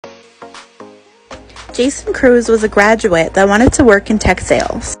Jason Cruz was a graduate that wanted to work in tech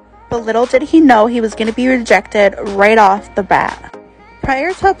sales, but little did he know he was going to be rejected right off the bat.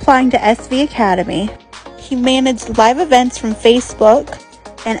 Prior to applying to SV Academy, he managed live events from Facebook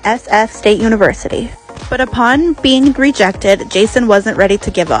and SF State University. But upon being rejected, Jason wasn't ready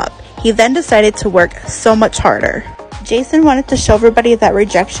to give up. He then decided to work so much harder. Jason wanted to show everybody that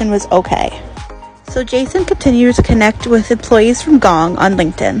rejection was okay. So Jason continued to connect with employees from Gong on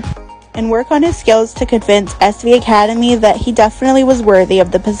LinkedIn and work on his skills to convince SV Academy that he definitely was worthy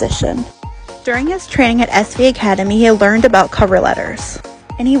of the position. During his training at SV Academy, he learned about cover letters,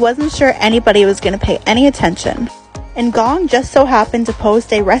 and he wasn't sure anybody was going to pay any attention. And Gong just so happened to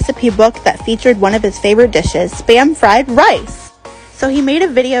post a recipe book that featured one of his favorite dishes, Spam fried rice. So he made a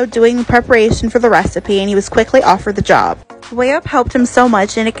video doing the preparation for the recipe, and he was quickly offered the job. WayUp helped him so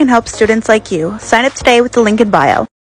much, and it can help students like you. Sign up today with the link in bio.